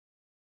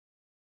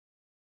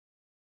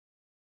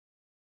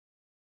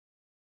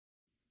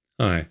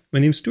Hi, my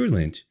name is Stewart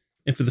Lynch,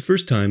 and for the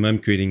first time I'm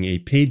creating a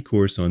paid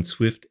course on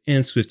Swift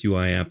and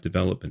SwiftUI app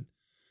development.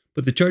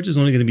 But the charge is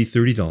only going to be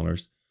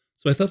 $30,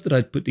 so I thought that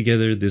I'd put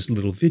together this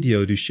little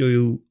video to show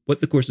you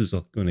what the course is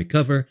going to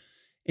cover,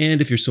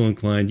 and if you're so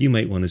inclined, you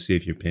might want to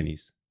save your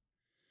pennies.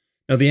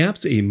 Now the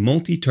app's a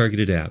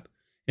multi-targeted app,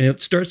 and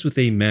it starts with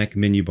a Mac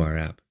menu bar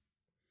app.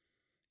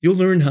 You'll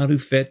learn how to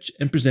fetch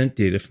and present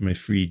data from a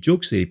free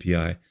Jokes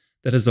API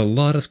that has a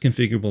lot of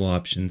configurable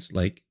options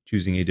like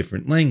choosing a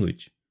different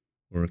language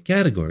or a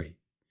category.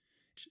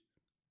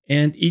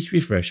 And each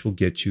refresh will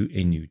get you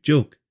a new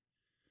joke.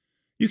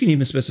 You can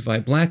even specify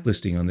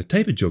blacklisting on the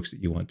type of jokes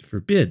that you want to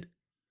forbid.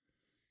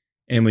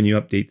 And when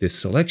you update this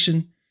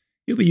selection,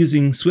 you'll be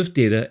using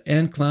SwiftData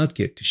and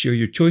CloudKit to share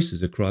your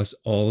choices across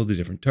all of the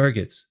different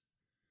targets.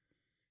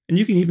 And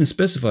you can even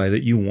specify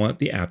that you want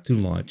the app to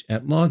launch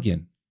at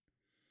login.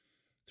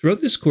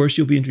 Throughout this course,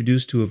 you'll be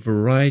introduced to a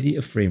variety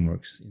of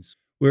frameworks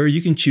where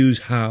you can choose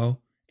how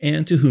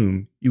and to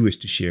whom you wish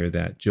to share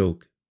that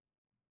joke.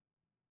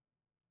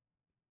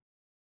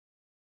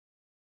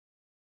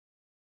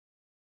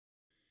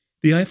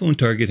 The iPhone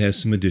target has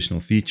some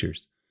additional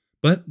features,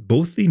 but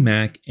both the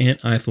Mac and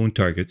iPhone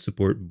targets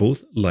support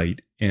both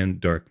light and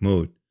dark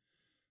mode.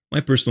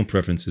 My personal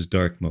preference is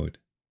dark mode.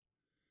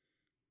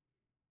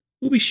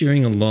 We'll be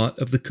sharing a lot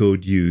of the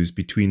code used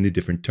between the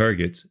different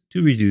targets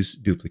to reduce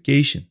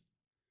duplication.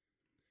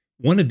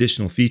 One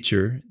additional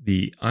feature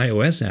the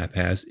iOS app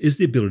has is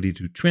the ability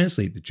to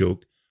translate the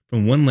joke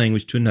from one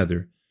language to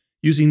another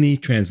using the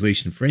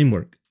translation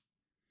framework.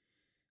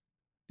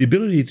 The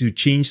ability to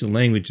change the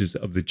languages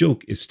of the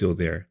joke is still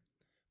there,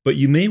 but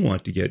you may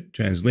want to get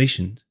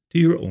translations to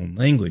your own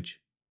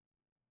language.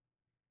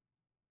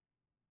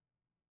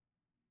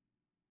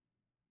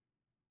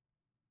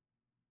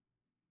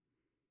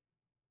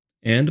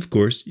 And of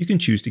course, you can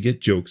choose to get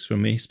jokes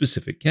from a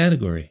specific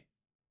category.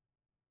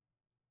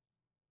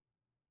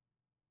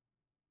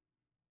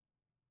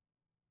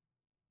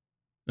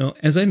 Now,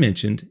 as I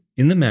mentioned,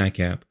 in the Mac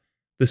app,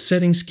 the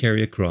settings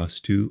carry across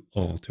to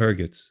all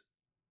targets.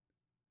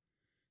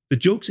 The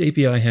Jokes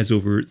API has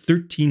over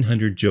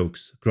 1,300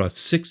 jokes across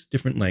 6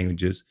 different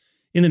languages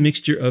in a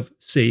mixture of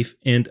safe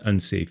and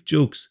unsafe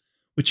jokes,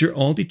 which are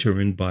all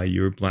determined by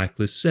your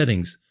blacklist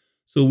settings,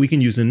 so we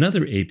can use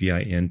another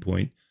API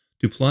endpoint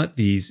to plot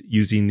these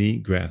using the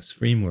graphs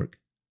framework.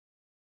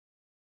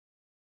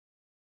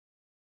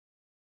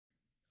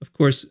 Of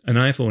course, an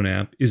iPhone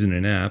app isn't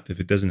an app if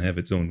it doesn't have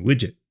its own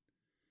widget.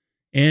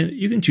 And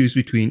you can choose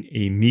between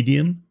a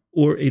medium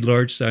or a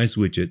large size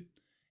widget,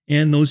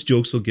 and those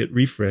jokes will get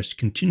refreshed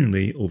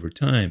continually over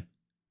time.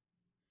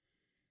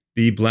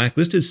 The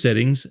blacklisted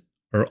settings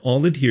are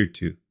all adhered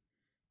to,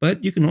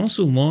 but you can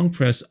also long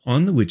press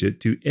on the widget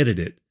to edit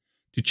it,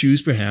 to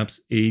choose perhaps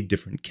a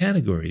different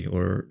category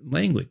or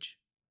language.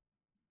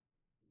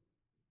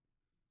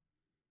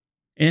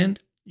 And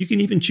you can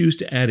even choose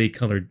to add a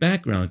colored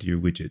background to your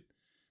widget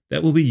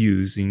that will be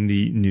using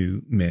the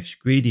new mesh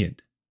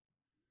gradient.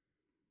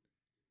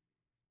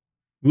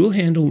 We'll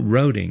handle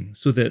routing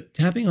so that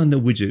tapping on the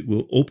widget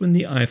will open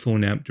the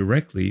iPhone app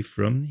directly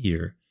from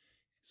here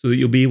so that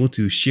you'll be able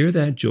to share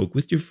that joke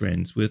with your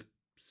friends with,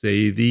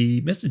 say, the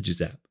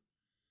Messages app.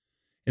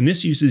 And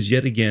this uses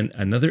yet again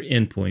another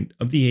endpoint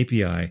of the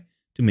API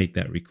to make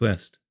that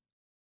request.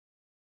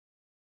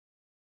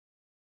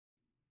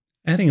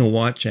 Adding a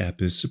watch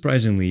app is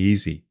surprisingly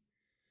easy.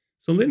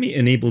 So let me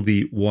enable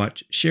the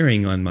watch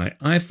sharing on my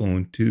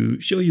iPhone to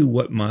show you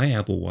what my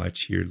Apple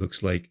Watch here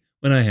looks like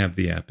when I have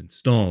the app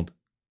installed.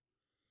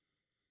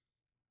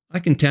 I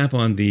can tap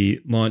on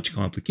the Launch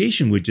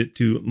Complication widget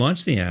to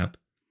launch the app,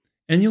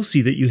 and you'll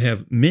see that you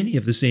have many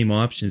of the same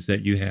options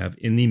that you have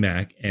in the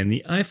Mac and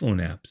the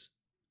iPhone apps.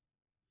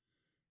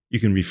 You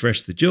can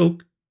refresh the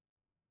joke,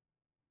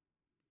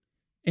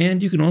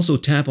 and you can also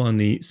tap on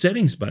the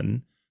Settings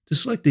button to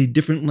select a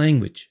different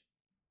language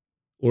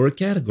or a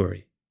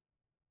category.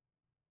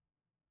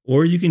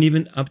 Or you can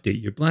even update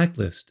your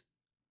blacklist.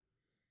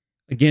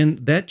 Again,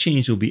 that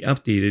change will be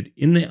updated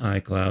in the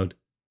iCloud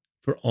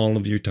for all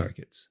of your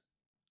targets.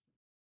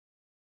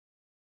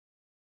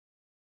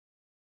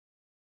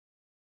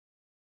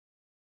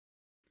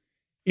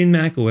 In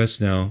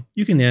macOS now,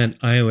 you can add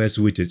iOS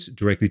widgets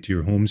directly to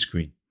your home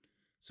screen.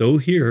 So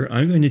here,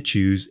 I'm going to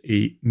choose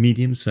a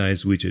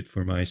medium-sized widget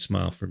for my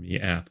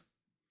Smile4Me app.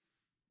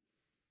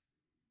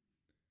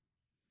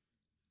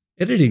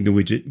 Editing the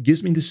widget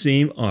gives me the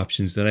same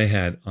options that I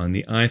had on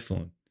the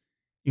iPhone,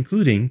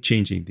 including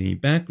changing the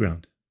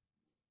background.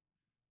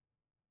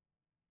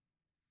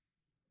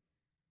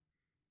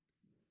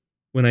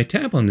 When I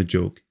tap on the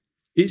joke,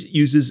 it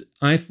uses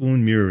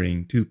iPhone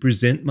mirroring to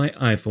present my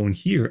iPhone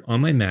here on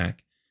my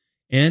Mac,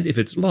 and if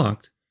it's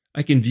locked,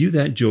 I can view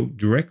that joke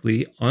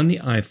directly on the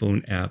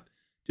iPhone app,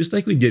 just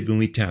like we did when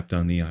we tapped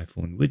on the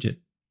iPhone widget.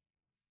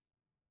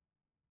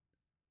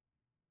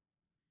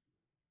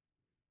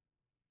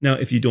 Now,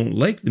 if you don't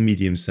like the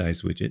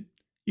medium-sized widget,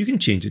 you can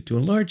change it to a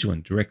large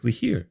one directly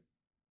here.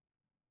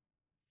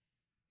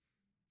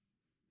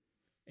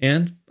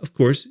 And, of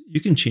course, you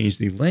can change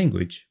the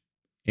language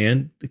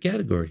and the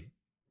category.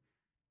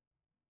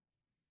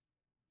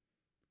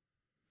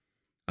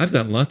 I've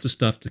got lots of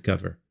stuff to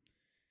cover.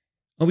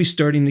 I'll be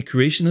starting the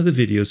creation of the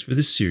videos for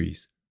this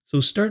series,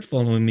 so start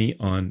following me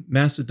on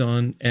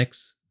Mastodon,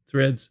 X,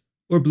 Threads,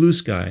 or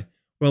BlueSky,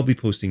 where I'll be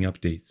posting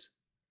updates.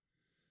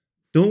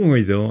 Don't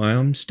worry though,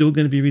 I'm still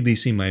going to be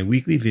releasing my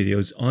weekly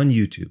videos on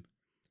YouTube.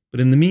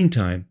 But in the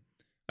meantime,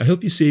 I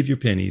hope you save your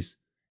pennies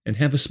and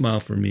have a smile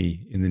for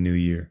me in the new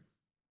year.